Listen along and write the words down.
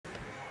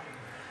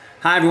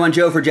Hi everyone,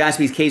 Joe for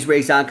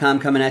JaspysCaseBreaks.com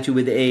coming at you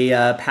with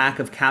a pack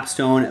of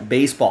Capstone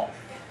Baseball.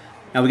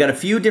 Now we got a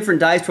few different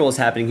dice rolls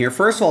happening here.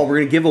 First of all, we're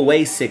going to give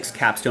away 6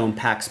 Capstone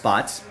pack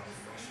spots.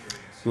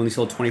 We only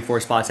sold 24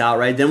 spots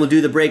outright. Then we'll do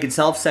the break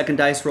itself, second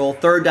dice roll.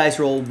 Third dice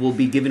roll, we'll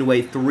be giving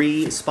away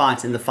 3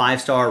 spots in the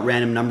 5-star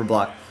random number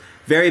block.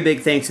 Very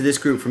big thanks to this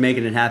group for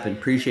making it happen.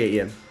 Appreciate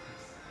you.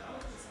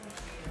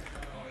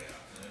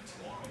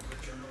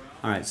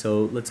 All right,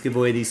 so let's give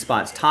away these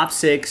spots. Top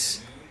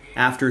 6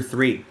 after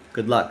 3.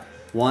 Good luck.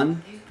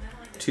 1,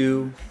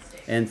 2,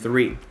 and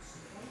 3.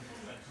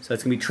 So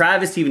it's going to be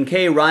Travis, Stephen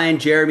K, Ryan,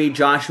 Jeremy,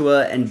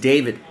 Joshua, and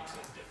David.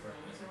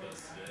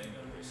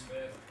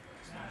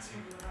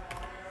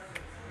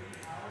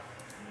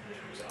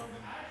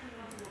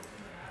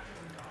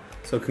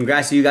 So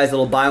congrats to you guys.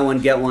 Little buy one,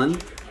 get one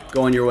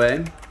going your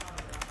way.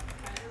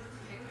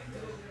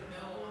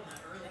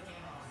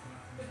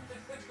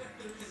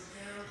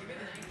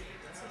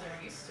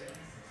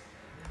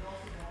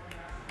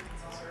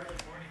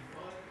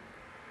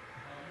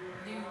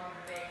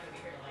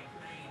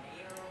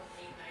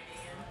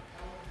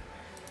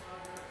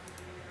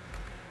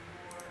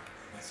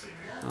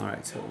 All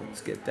right, so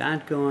let's get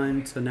that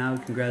going. So now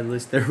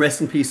congratulations. The rest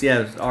in peace.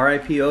 Yeah,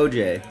 R.I.P.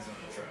 OJ.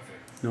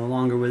 No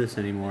longer with us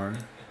anymore.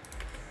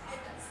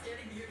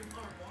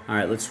 All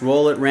right, let's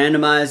roll it,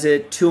 randomize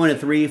it. 2 and a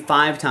 3,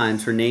 5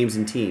 times for names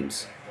and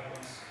teams.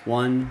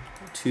 1,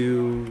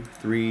 2,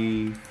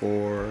 3,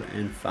 4,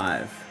 and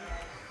 5.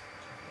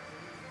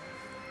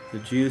 The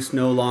juice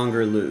no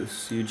longer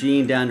loose.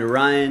 Eugene down to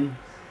Ryan.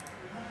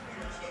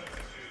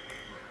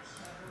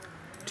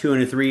 2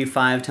 and a 3,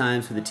 5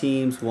 times for the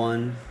teams.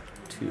 1,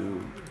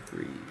 2,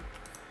 3.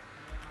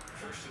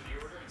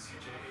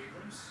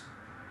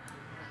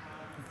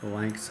 The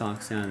White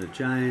Sox down to the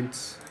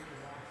Giants.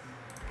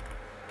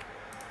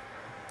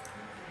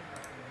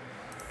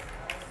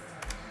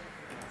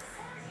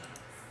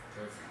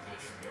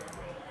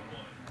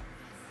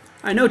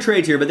 All right, no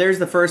trades here, but there's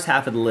the first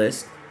half of the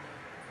list.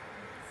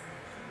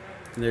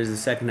 And there's the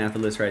second half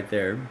of the list right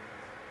there.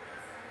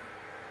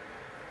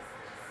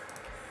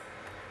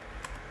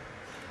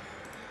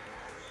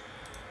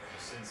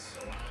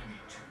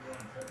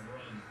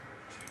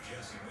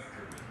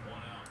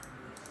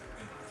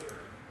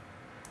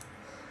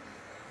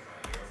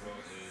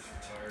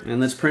 And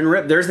let's print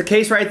rip. There's the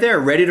case right there,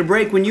 ready to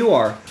break when you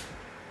are.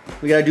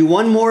 We got to do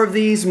one more of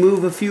these,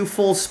 move a few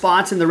full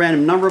spots in the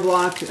random number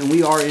block, and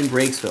we are in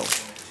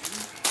Breaksville.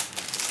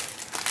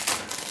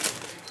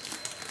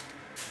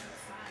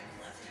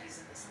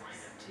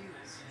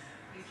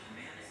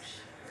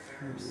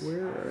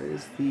 Where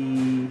is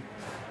the...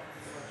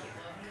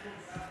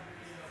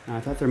 I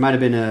thought there might have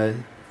been a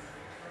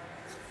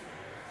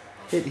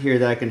hit here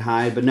that I can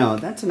hide, but no,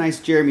 that's a nice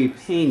Jeremy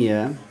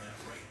Pena.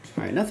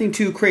 All right, nothing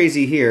too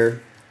crazy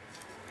here.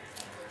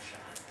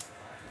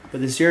 But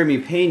this Jeremy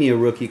Pena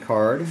rookie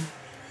card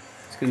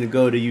is going to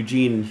go to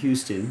Eugene in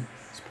Houston.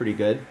 It's pretty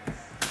good.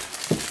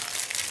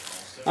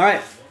 All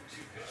right.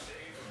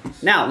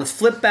 Now, let's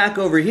flip back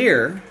over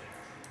here.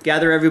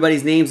 Gather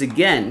everybody's names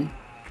again.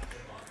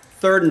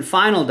 Third and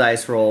final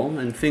dice roll.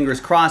 And fingers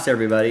crossed,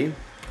 everybody.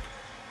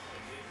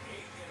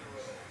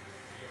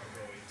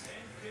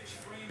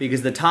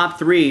 Because the top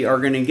 3 are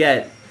going to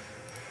get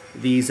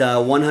these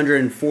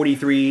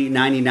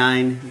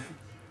 143.99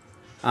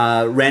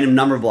 random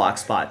number block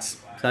spots.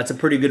 So that's a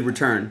pretty good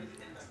return.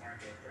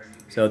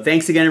 So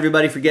thanks again,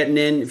 everybody, for getting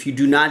in. If you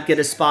do not get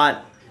a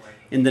spot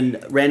in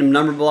the random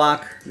number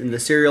block, in the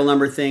serial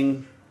number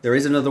thing, there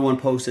is another one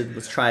posted.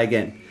 Let's try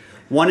again.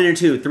 1 and a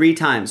 2, 3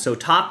 times. So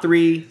top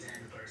 3,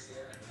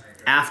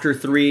 after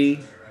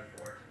 3,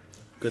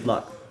 good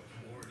luck.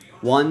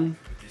 1,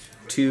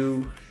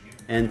 2,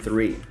 and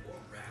 3.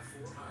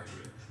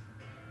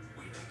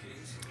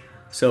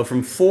 So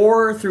from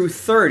 4 through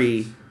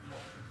 30,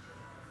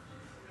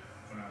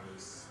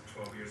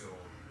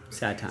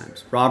 sad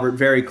times. Robert,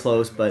 very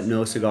close, but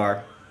no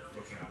cigar.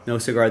 No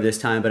cigar this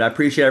time, but I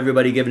appreciate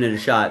everybody giving it a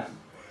shot.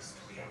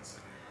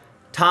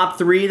 Top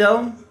 3,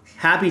 though,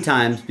 happy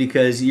times,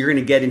 because you're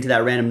going to get into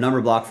that random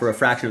number block for a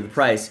fraction of the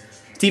price.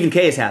 Stephen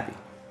K is happy.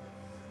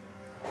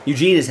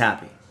 Eugene is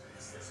happy.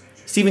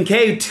 Stephen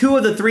K, 2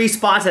 of the 3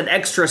 spots, that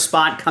extra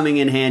spot coming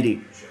in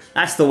handy.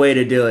 That's the way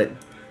to do it.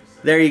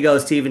 There you go,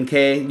 Stephen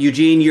K.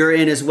 Eugene, you're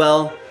in as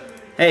well.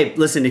 Hey,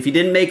 listen, if you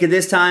didn't make it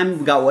this time,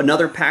 we got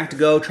another pack to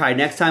go. Try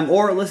next time.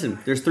 Or, listen,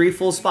 there's 3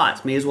 full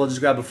spots. May as well just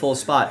grab a full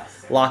spot.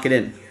 Lock it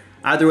in.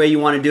 Either way you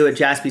want to do it,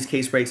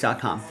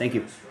 JaspysCaseBreaks.com. Thank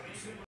you.